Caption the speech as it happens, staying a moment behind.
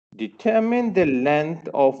Determine the length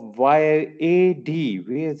of wire AD.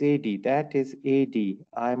 Where's AD? That is AD.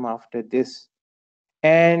 I'm after this.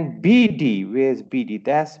 And BD. Where's BD?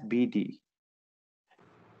 That's BD.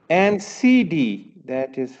 And CD.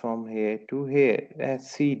 That is from here to here.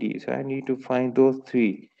 That's CD. So I need to find those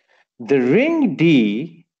three. The ring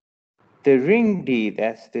D,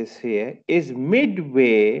 that's this here, is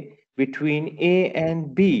midway between A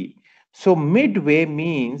and B. So midway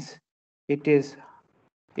means it is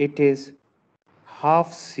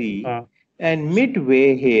half C, and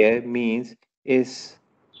midway here means is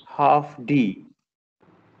half D.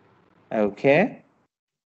 Okay?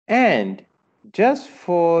 And just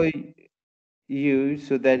for you,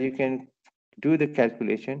 so that you can do the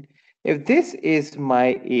calculation, if this is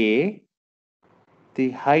my A,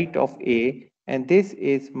 the height of A, and this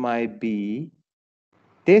is my B,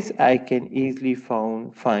 this I can easily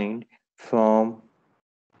find from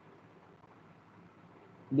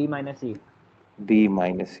B minus C. B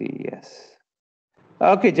minus C, yes.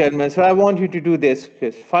 Okay, gentlemen, so I want you to do this.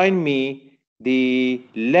 Just find me the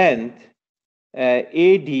length,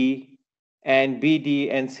 AD and BD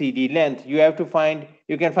and CD length. You have to find,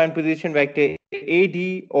 you can find position vector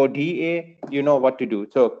AD or DA, you know what to do.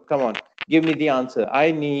 So come on, give me the answer.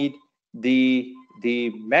 I need the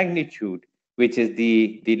magnitude, which is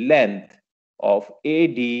the length of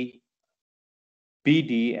AD,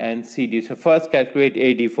 BD, and CD. So first calculate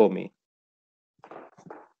AD for me.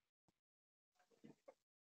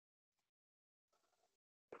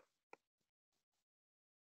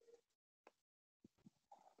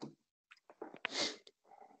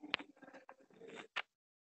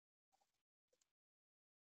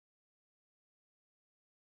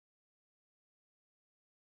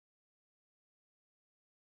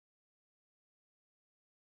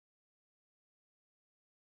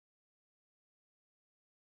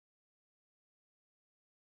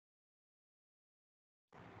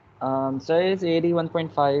 So it's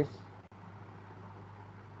 81.5.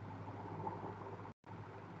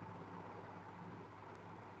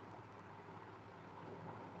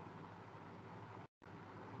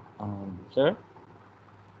 Sir?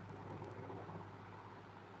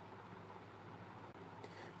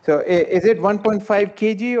 So is it 1.5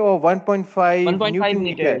 kg or 1.5 1.5 Newton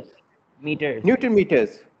meter? meters. Meters. Newton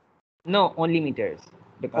meters. No, only meters.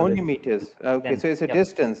 Because Only it's meters. Okay, so length. it's a Yep.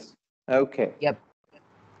 distance. Okay. Yep.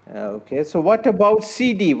 Okay, so what about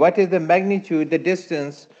CD? What is the magnitude, the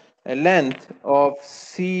distance, length of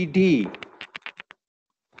CD?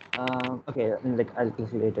 Okay, like I'll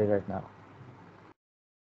calculate it right now.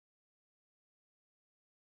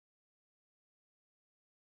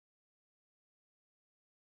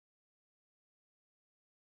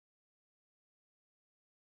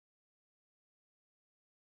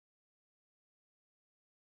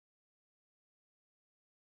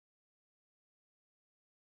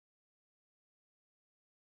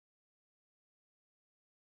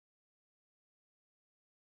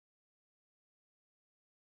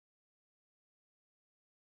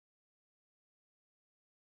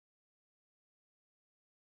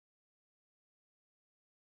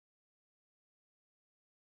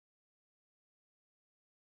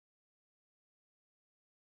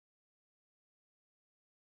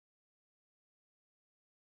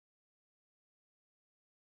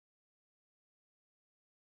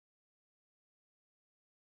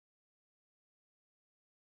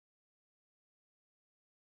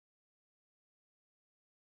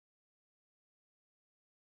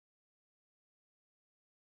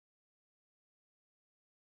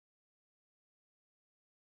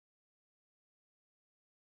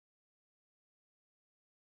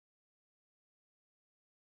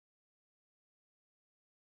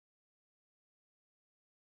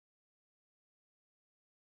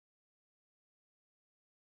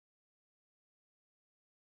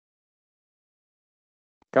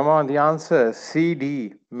 Come on, the answer,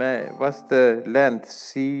 CD. What's the length,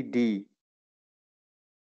 CD?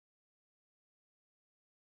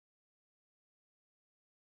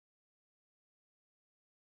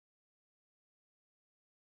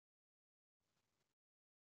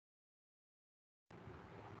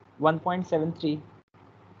 One 1.73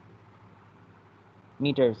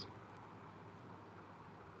 meters.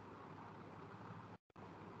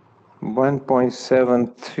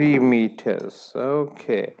 1.73 meters.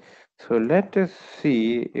 Okay, so let us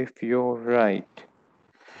see if you're right.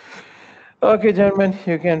 Okay, gentlemen,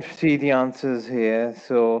 you can see the answers here.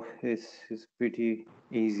 So it's pretty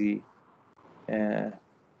easy.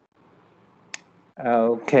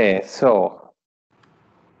 Okay, so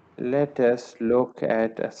let us look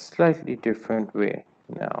at a slightly different way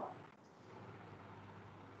now.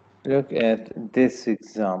 Look at this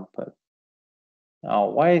example. Now,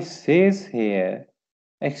 why it says here,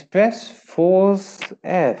 express force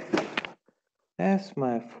F. That's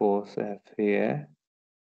my force F here.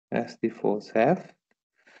 That's the force F.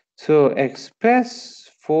 So express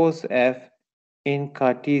force F in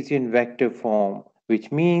Cartesian vector form,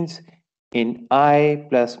 which means in I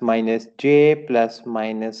plus minus j plus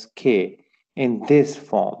minus k in this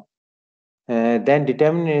form. Then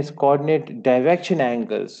determine its coordinate direction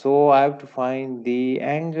angles. So I have to find the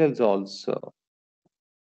angles also.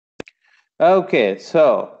 Okay,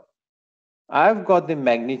 so I've got the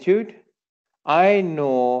magnitude. I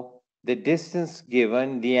know the distance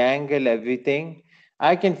given, the angle, everything.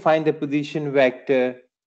 I can find the position vector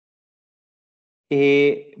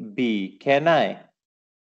A, B. Can I?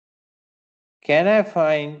 Can I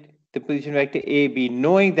find the position vector A, B,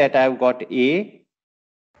 knowing that I've got A,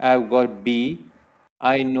 I've got B,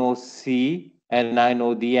 I know C, and I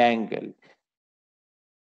know the angle.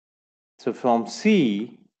 So from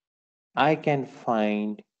C, I can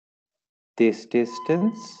find this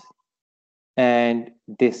distance and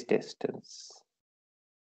this distance.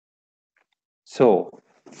 So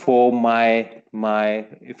for my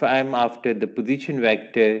if I'm after the position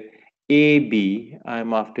vector AB,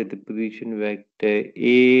 I'm after the position vector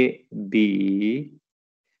AB,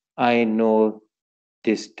 I know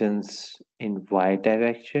distance in y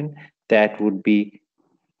direction, that would be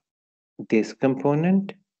this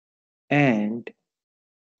component and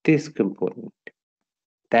this component.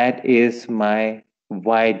 That is my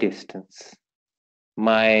y distance.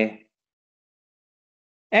 My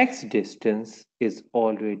x distance is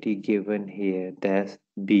already given here, that's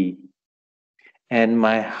b. And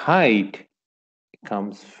my height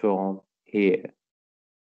comes from here.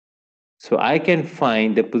 So I can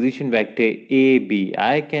find the position vector AB.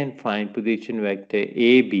 I can find position vector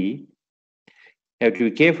AB. You have to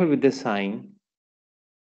be careful with the sign.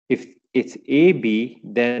 If it's AB,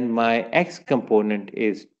 then my x component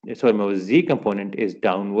is, sorry, my z component is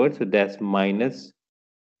downward, so that's minus.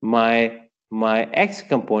 My x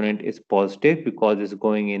component is positive because it's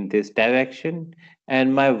going in this direction,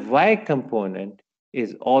 and my y component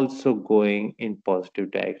is also going in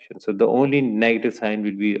positive direction. So the only negative sign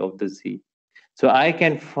will be of the z. So I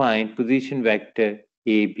can find position vector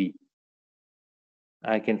AB.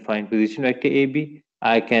 I can find position vector AB.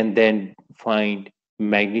 I can then find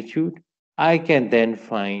magnitude. I can then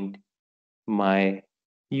find my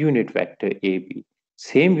unit vector AB.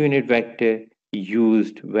 Same unit vector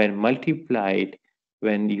used when multiplied,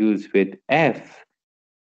 when used with F,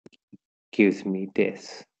 gives me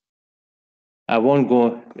this. I won't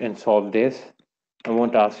go and solve this. I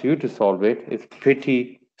won't ask you to solve it. It's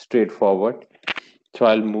pretty straightforward. So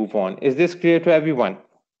I'll move on. Is this clear to everyone?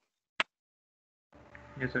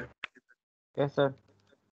 Yes, sir. Yes, sir.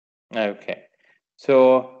 Okay.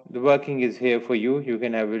 So the working is here for you. You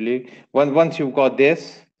can have really once you've got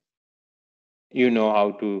this, you know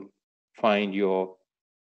how to find your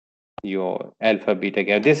alpha beta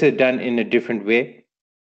gamma. This is done in a different way.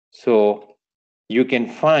 So you can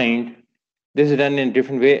find this is done in a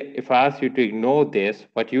different way. If I ask you to ignore this,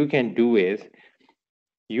 what you can do is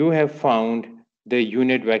you have found the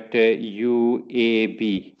unit vector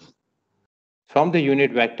UAB from the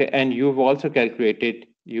unit vector, and you have also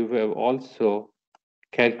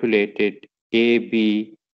calculated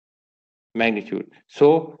AB magnitude.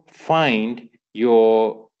 So find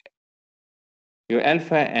your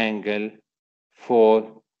alpha angle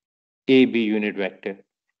for AB unit vector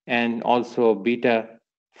and also beta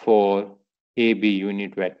for AB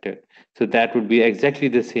unit vector. So that would be exactly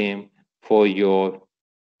the same for your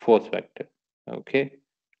force vector. Okay.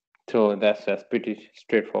 So that's pretty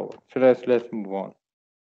straightforward. So let's move on.